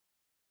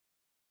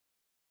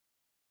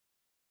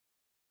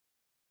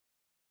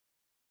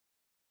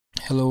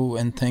Hello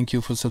and thank you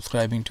for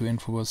subscribing to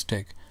Infowars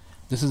Tech.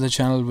 This is a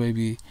channel where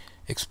we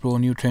explore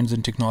new trends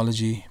in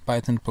technology,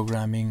 Python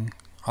programming,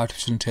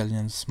 artificial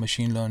intelligence,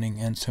 machine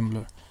learning and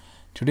similar.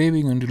 Today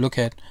we're going to look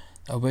at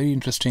a very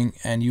interesting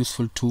and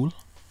useful tool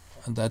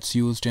that's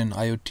used in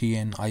IoT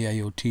and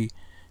IIoT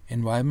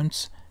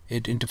environments.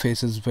 It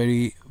interfaces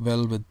very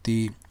well with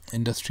the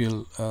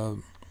industrial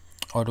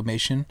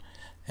automation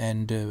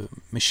and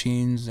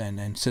machines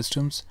and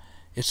systems.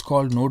 It's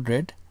called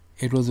Node-RED.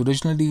 It was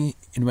originally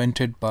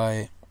invented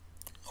by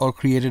or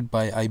created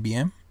by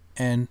IBM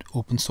and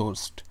open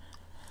sourced.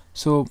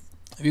 So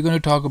we're going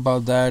to talk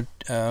about that.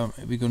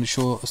 We're going to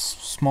show a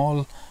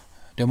small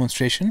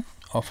demonstration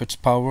of its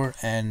power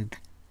and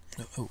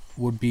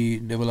would be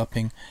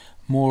developing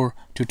more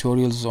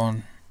tutorials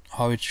on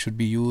how it should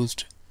be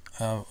used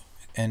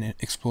and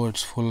explore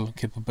its full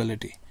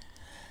capability.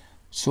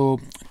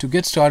 So to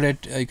get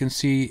started, you can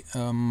see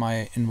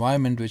my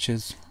environment, which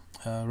is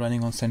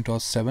running on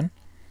CentOS 7.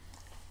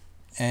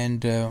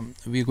 And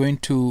we're going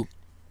to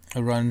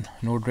run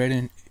Node-RED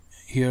in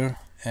here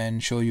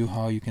and show you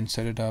how you can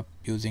set it up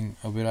using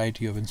a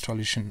variety of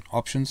installation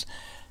options.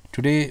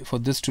 Today for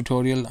this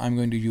tutorial I'm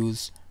going to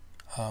use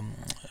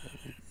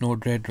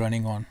Node-RED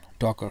running on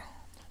Docker.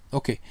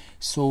 Okay,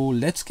 so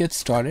let's get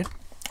started.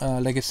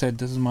 Like I said,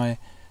 this is my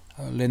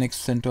Linux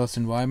CentOS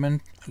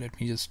environment. Let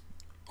me just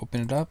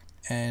open it up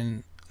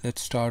and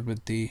let's start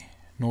with the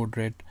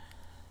Node-RED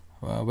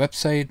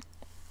website,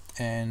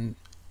 and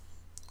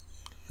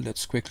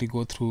let's quickly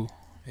go through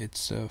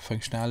its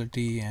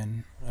functionality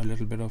and a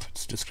little bit of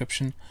its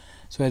description.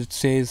 So as it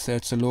says,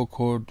 it's a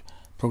low-code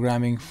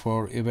programming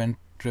for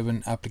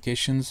event-driven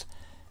applications.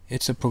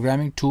 It's a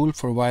programming tool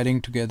for wiring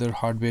together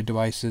hardware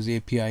devices,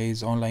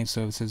 APIs, online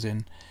services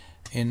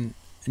in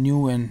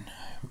new and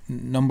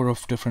number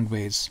of different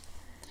ways.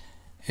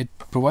 It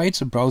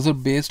provides a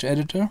browser-based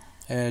editor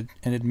and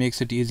it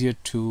makes it easier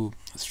to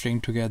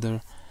string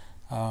together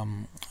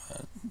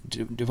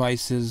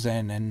devices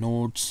and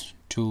nodes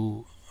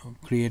to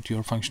create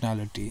your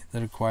functionality, the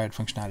required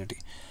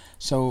functionality.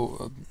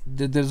 So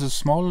there's a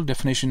small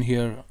definition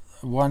here.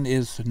 One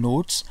is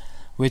nodes,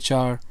 which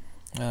are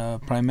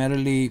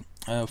primarily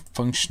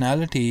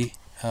functionality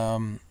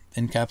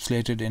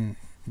encapsulated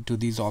into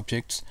these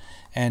objects,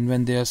 and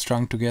when they are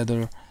strung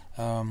together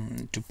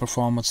to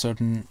perform a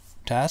certain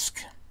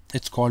task,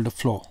 it's called a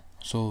flow.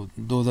 So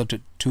those are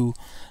the two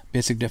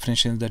basic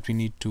definitions that we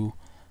need to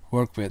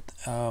work with.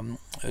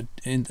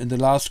 In the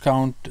last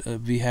count,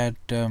 we had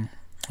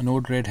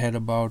Node-RED had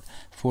about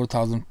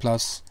 4,000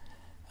 plus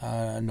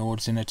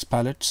nodes in its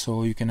palette,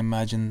 so you can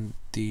imagine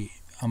the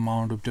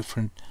amount of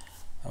different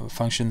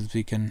functions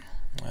we can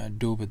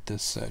do with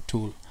this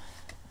tool.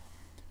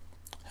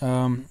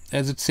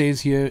 As it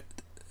says here,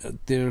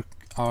 there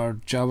are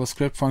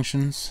JavaScript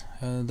functions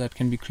that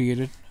can be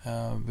created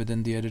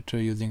within the editor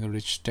using a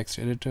rich text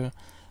editor.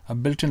 A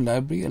built-in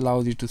library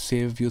allows you to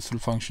save useful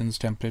functions,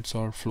 templates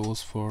or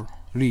flows for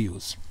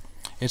reuse.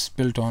 It's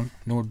built on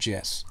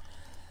Node.js.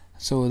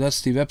 So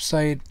that's the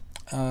website.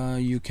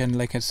 You can,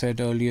 like I said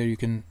earlier, you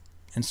can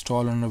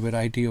install in a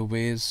variety of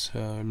ways,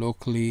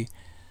 locally,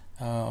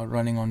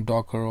 running on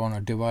Docker on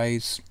a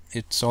device.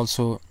 It's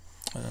also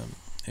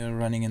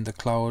running in the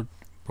cloud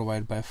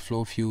provided by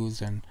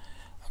FlowFuse and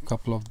a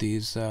couple of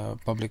these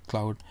public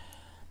cloud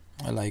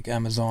like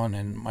Amazon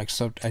and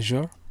Microsoft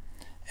Azure.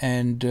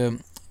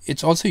 And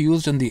it's also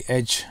used on the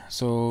edge,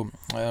 so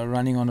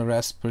running on a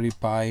Raspberry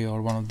Pi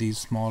or one of these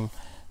small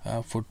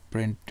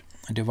footprint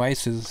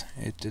devices.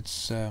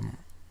 It's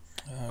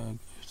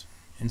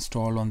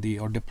installed on the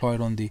or deployed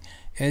on the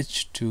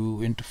edge to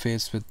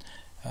interface with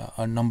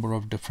a number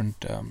of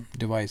different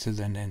devices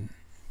and then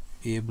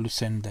be able to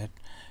send that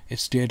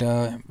its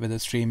data, whether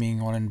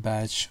streaming or in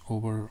batch,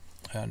 over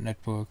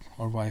network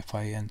or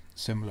Wi-Fi and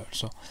similar.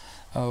 So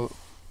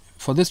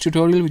for this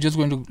tutorial we're just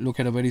going to look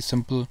at a very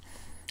simple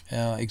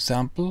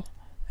example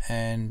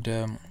and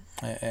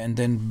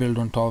then build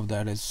on top of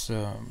that as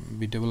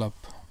we develop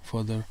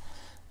further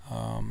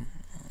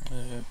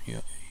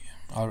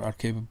our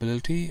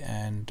capability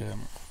and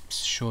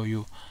show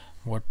you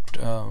what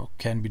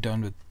can be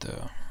done with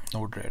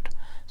Node-RED.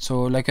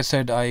 So like I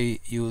said, I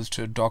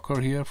used Docker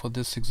here for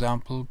this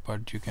example,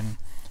 but you can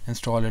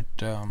install it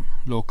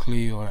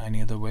locally or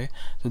any other way.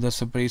 So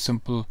that's a very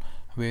simple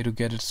way to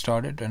get it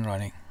started and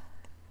running.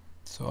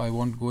 So I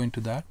won't go into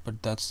that,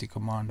 but that's the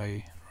command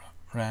I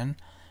ran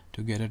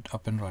to get it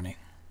up and running.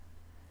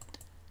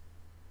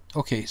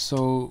 Okay,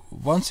 so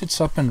once it's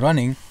up and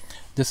running,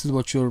 this is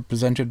what you're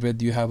presented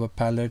with. You have a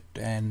palette,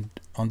 and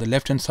on the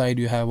left hand side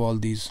you have all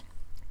these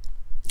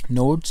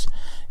nodes,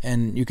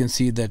 and you can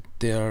see that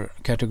they are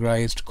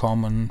categorized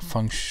common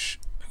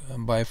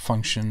by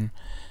function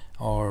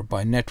or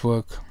by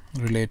network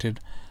related,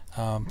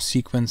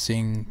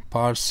 sequencing,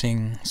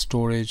 parsing,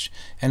 storage,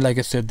 and like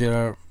I said, there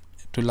are,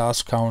 to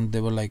last count,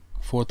 there were like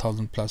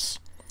 4,000 plus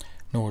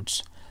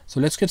nodes. So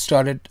let's get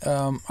started.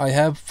 I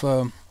have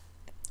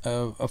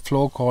a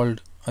flow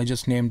called, I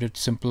just named it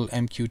simple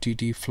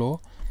MQTT flow,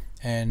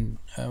 and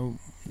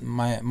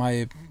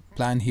my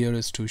plan here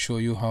is to show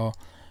you how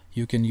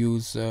you can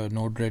use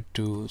Node-RED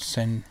to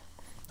send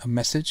a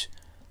message,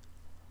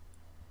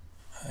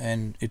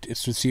 and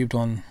it's received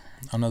on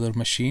another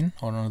machine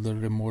or another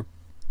remote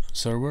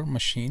server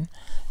machine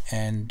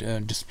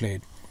and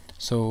displayed.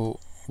 So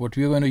what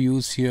we are going to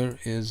use here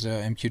is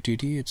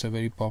MQTT. It's a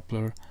very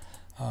popular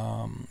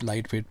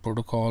lightweight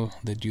protocol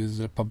that uses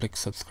a public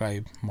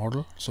subscribe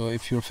model. So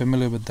if you're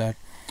familiar with that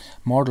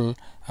model,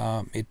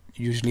 it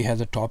usually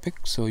has a topic,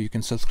 so you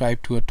can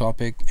subscribe to a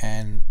topic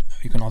and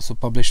you can also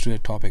publish to a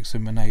topic. So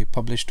when I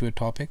publish to a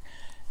topic,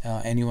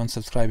 anyone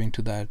subscribing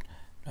to that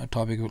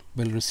topic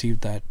will receive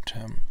that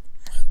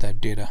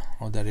that data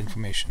or that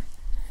information.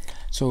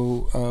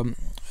 So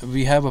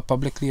we have a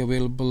publicly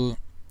available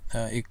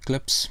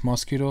Eclipse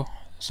Mosquito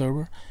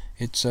server.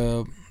 It's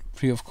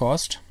free of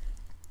cost,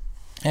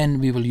 and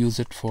we will use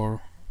it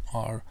for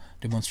our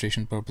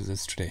demonstration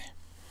purposes today.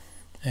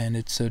 And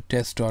it's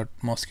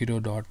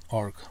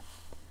test.mosquito.org.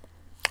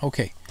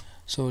 Okay,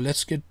 so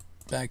let's get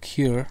back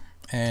here,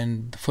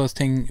 and the first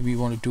thing we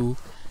want to do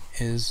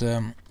is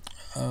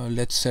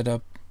let's set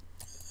up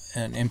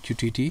an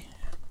MQTT.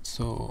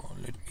 So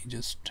let me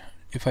just,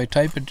 if I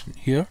type it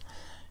here,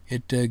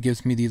 it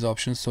gives me these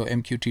options. So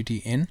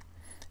MQTT in.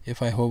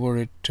 If I hover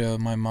it,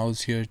 my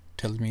mouse here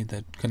tells me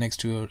that connects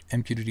to your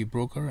MQTT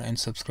broker and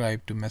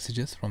subscribe to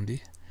messages from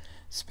the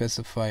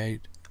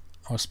specified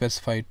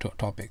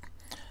topic.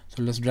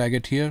 So let's drag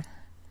it here,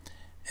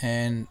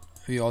 and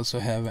we also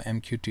have a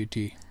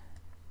MQTT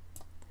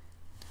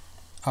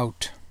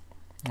out.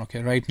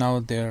 Okay, right now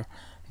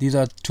these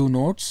are two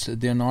nodes.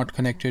 They're not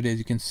connected, as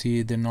you can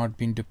see. They're not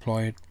being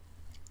deployed,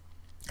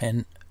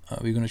 and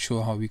we're going to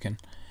show how we can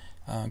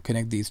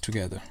connect these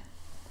together.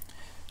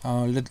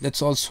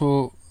 Let's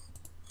also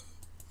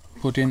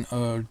put in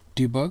a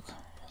debug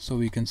so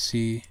we can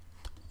see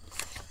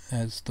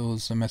as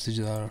those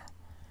messages are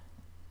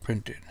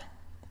printed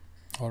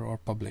or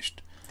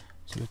published.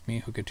 So let me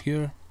hook it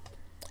here,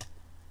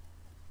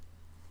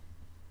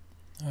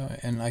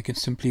 and I can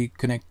simply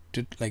connect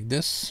it like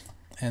this,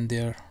 and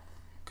they're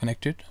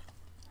connected.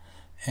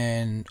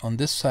 And on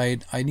this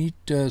side I need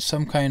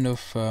some kind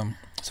of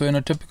so in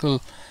a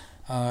typical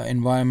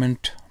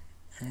environment,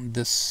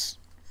 this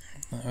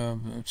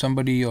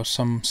somebody or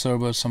some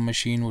server, some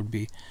machine would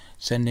be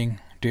sending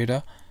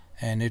data,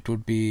 and it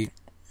would be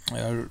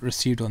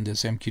received on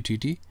this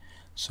MQTT.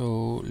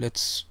 So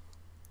let's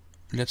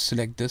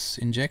select this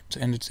inject,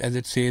 and it's, as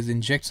it says,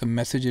 injects a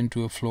message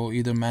into a flow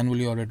either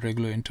manually or at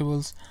regular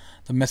intervals.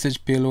 The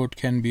message payload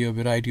can be a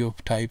variety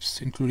of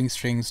types, including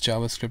strings,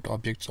 JavaScript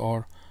objects,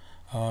 or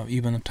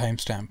even a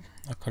timestamp,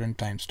 a current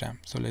timestamp.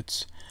 So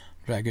let's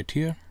drag it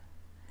here,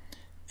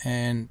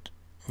 and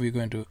we're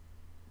going to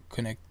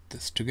connect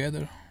this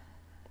together.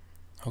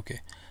 Okay,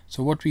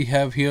 so what we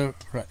have here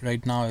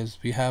right now is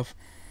we have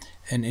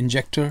an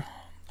injector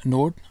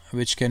node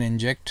which can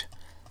inject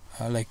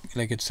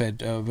like it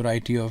said, a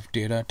variety of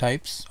data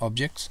types,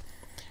 objects.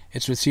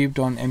 It's received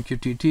on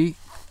MQTT,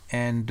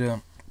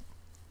 and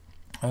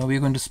we're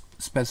going to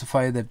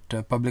specify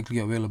that publicly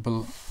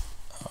available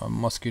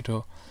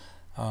Mosquito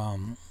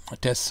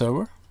test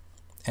server,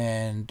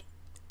 and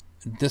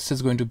this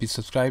is going to be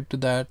subscribed to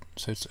that,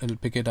 so it'll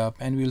pick it up,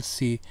 and we'll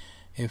see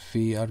if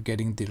we are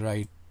getting the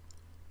right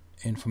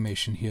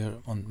information here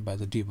by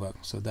the debug.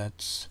 So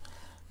that's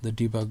the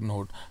debug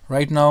node.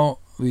 Right now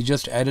we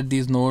just added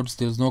these nodes.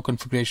 There's no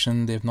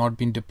configuration, they've not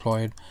been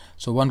deployed.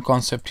 So one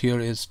concept here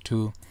is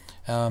to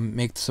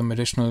make some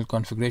additional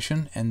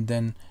configuration, and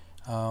then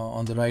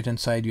on the right hand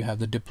side you have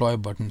the deploy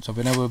button. So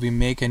whenever we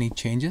make any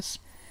changes,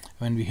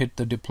 when we hit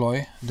the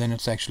deploy, then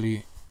it's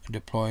actually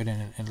deployed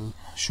and it'll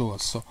show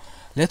us. So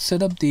let's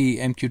set up the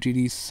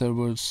MQTT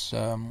servers,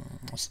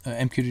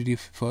 MQTT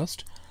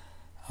first.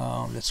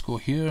 Let's go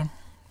here.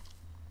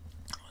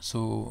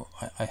 So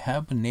I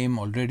have a name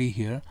already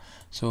here,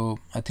 so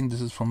I think this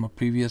is from a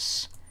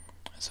previous.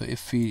 So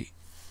if we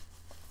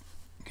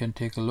can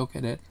take a look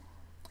at it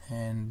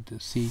and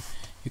see,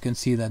 you can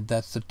see that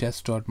that's the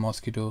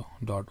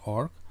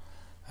test.mosquito.org,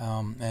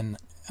 and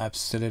I've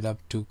set it up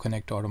to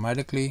connect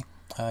automatically.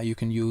 You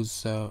can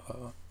use a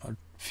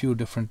few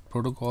different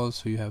protocols.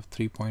 So you have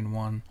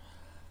 3.1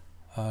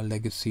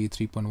 legacy,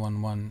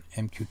 3.11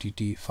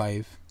 MQTT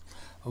 5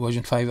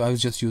 version 5. I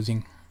was just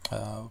using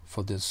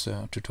for this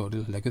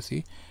tutorial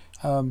legacy.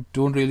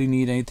 Don't really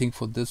need anything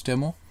for this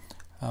demo.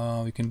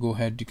 We can go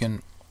ahead, you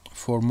can,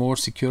 for more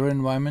secure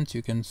environments,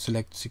 you can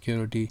select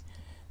security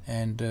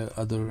and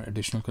other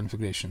additional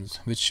configurations,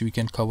 which we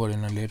can cover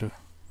in a later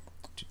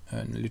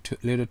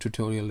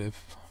tutorial.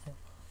 If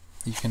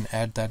you can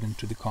add that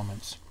into the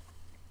comments.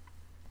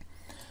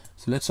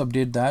 So let's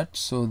update that.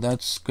 So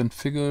that's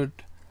configured.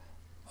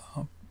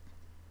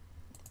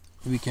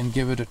 We can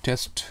give it a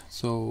test.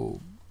 So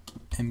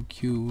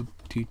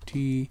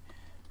MQTT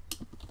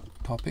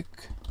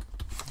topic,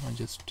 I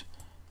just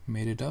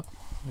made it up.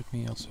 Let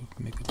me also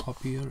make a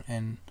copy here,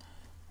 and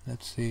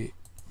let's say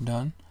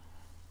done.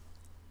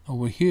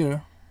 Over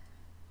here,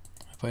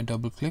 if I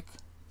double click,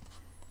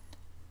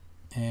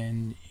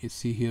 and you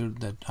see here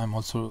that I'm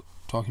also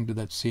talking to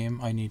that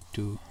same, I need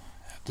to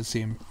have the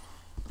same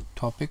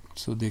topic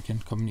so they can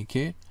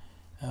communicate.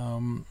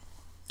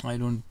 I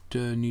don't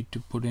need to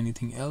put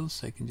anything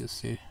else. I can just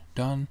say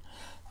done.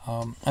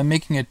 I'm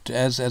making it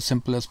as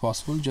simple as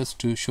possible just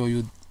to show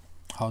you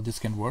how this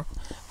can work.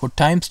 For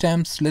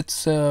timestamps,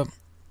 let's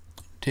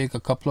take a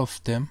couple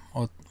of them,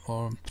 or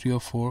 3 or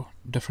 4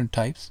 different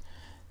types,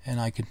 and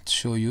I can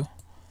show you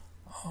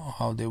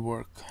how they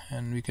work,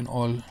 and we can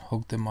all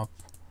hook them up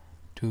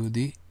to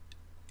the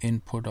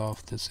input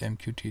of this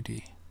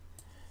MQTT.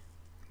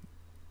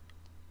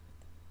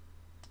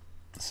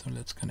 So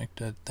let's connect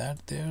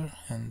that there,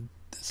 and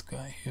this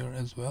guy here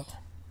as well.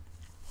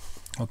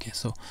 Okay,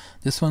 so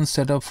this one's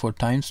set up for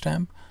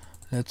timestamp.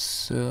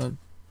 Let's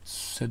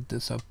set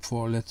this up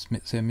for, let's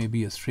say,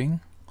 maybe a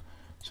string.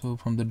 So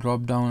from the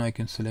drop down I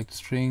can select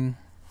string,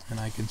 and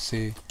I can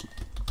say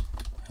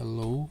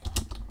hello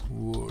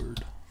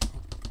world,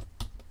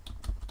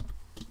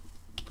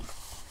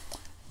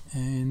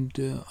 and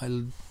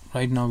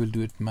right now we'll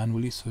do it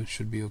manually, so it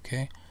should be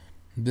okay.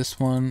 This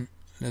one,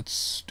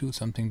 let's do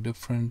something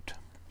different.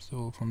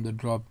 So from the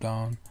drop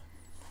down,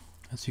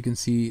 as you can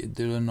see,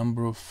 there are a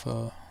number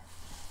of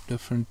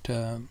different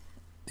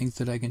things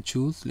that I can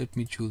choose. Let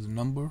me choose a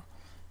number,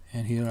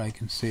 and here I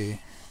can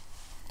say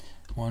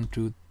 1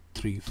 2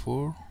 3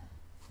 4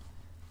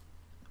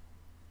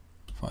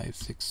 5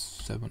 6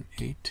 7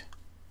 8,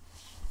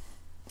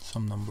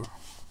 some number.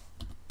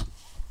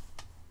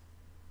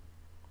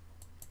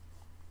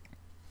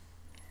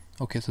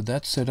 Okay, so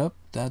that's set up.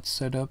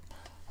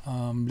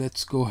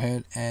 Let's go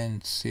ahead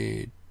and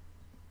say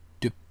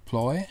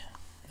deploy,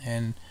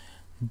 and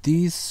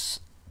these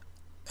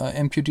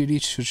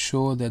MQTT should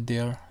show that they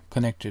are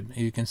connected.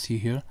 You can see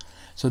here,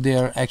 so they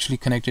are actually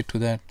connected to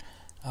that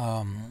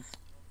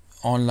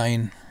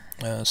online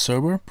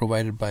server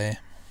provided by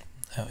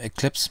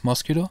Eclipse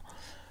Mosquito,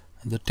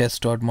 the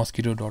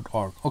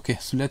test.mosquito.org. Okay,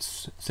 so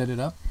let's set it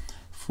up.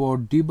 For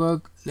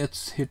debug,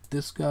 let's hit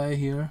this guy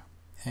here,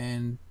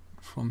 and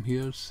from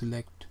here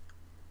select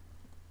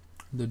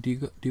the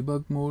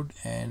debug mode,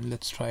 and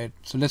let's try it.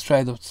 So let's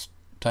try the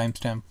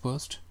timestamp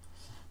first,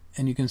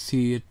 and you can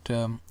see it.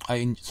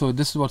 So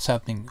this is what's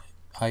happening.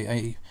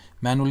 I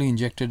manually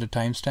injected a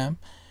timestamp.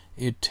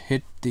 It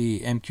hit the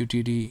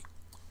MQTT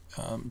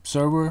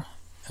server,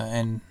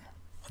 and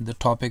the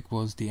topic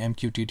was the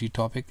MQTT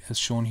topic as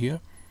shown here.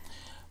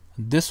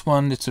 This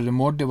one, it's a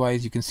remote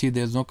device. You can see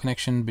there's no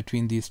connection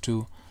between these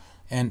two,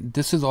 and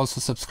this is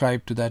also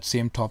subscribed to that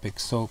same topic.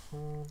 So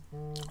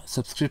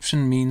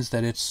subscription means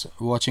that it's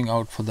watching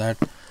out for that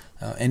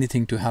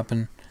anything to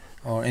happen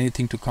or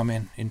anything to come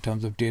in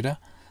terms of data.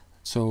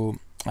 So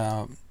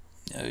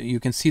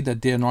you can see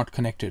that they are not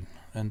connected,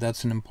 and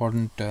that's an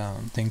important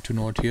thing to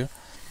note here.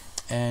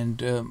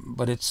 And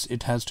but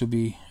it has to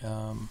be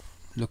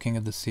looking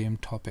at the same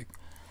topic.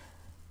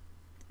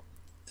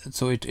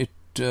 So it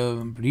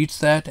reads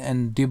that,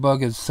 and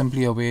debug is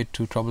simply a way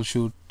to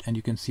troubleshoot, and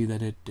you can see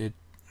that it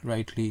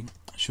rightly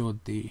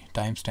showed the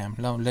timestamp.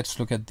 Now let's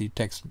look at the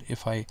text.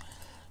 If I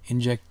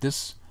inject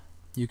this,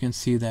 you can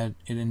see that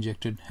it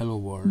injected hello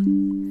world.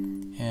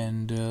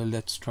 And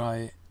let's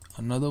try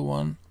another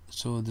one.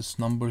 So this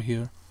number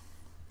here,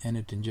 and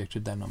it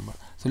injected that number.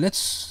 So let's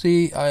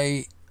see,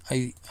 I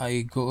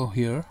go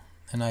here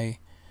and I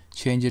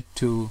change it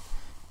to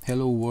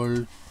hello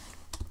world,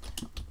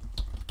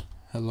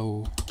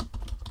 hello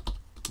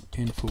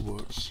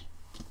InfoWars.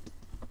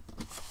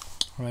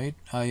 Right,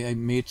 I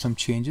made some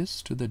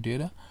changes to the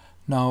data.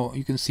 Now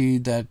you can see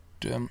that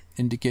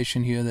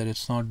indication here that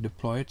it's not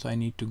deployed, so I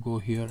need to go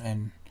here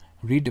and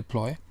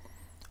redeploy.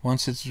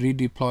 Once it's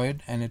redeployed,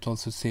 and it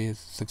also says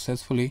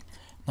successfully,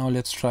 now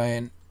let's try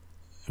and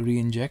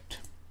re-inject,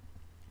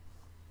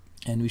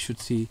 and we should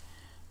see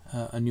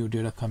a new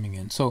data coming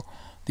in. So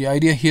the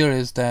idea here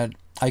is that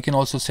I can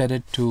also set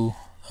it to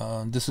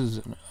this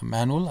is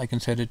manual. I can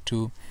set it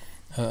to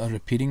a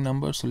repeating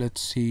number. So let's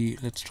see,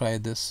 let's try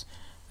this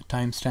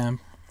timestamp,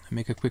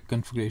 make a quick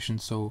configuration.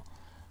 So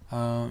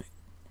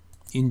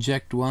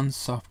inject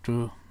once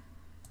after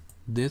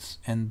this,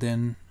 and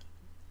then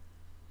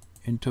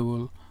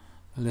interval,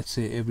 let's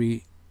say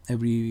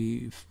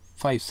every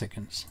 5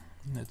 seconds,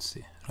 let's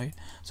say, right?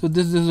 So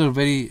this is a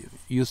very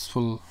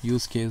useful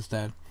use case,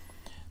 that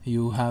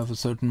you have a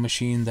certain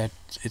machine that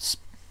it's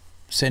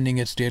sending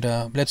its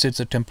data. Let's say it's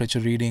a temperature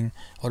reading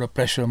or a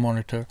pressure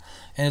monitor,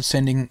 and it's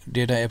sending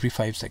data every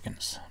 5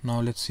 seconds. Now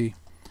let's see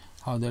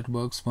how that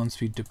works once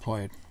we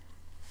deploy it.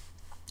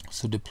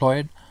 So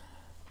deployed.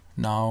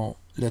 Now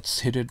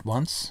let's hit it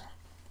once,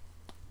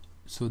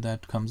 so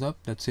that comes up.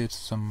 Let's say it's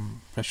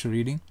some pressure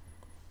reading.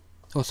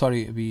 Oh,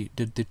 sorry, we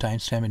did the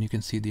timestamp, and you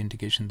can see the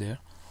indication there.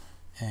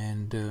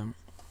 And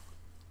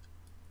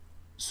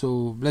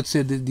so let's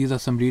say these are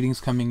some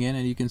readings coming in,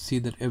 and you can see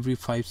that every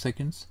 5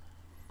 seconds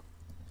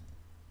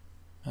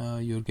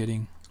you're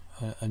getting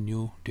a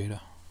new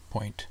data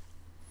point.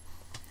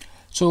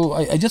 So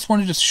I just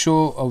wanted to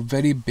show a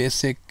very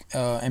basic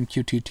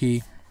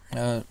MQTT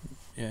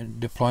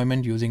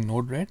deployment using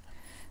Node-RED,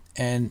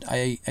 and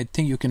I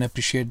think you can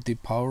appreciate the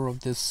power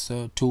of this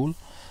tool.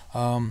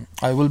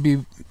 I will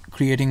be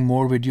creating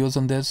more videos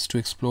on this to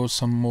explore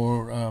some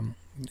more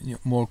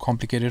more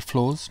complicated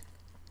flows,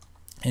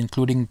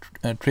 including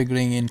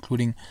triggering,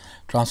 including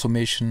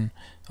transformation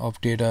of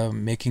data,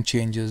 making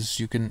changes.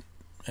 You can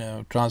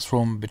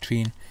transform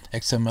between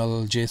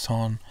XML,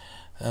 JSON,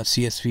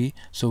 CSV.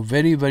 So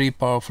very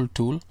powerful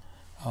tool.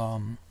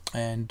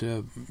 And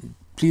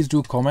please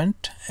do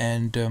comment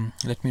and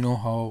let me know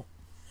how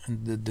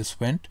this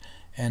went,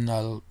 and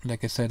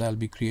like I said, I'll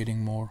be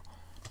creating more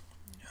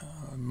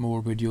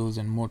videos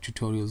and more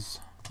tutorials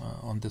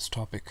on this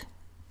topic.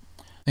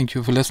 Thank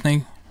you for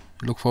listening.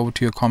 Look forward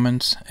to your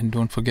comments, and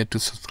don't forget to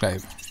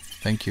subscribe.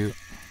 Thank you.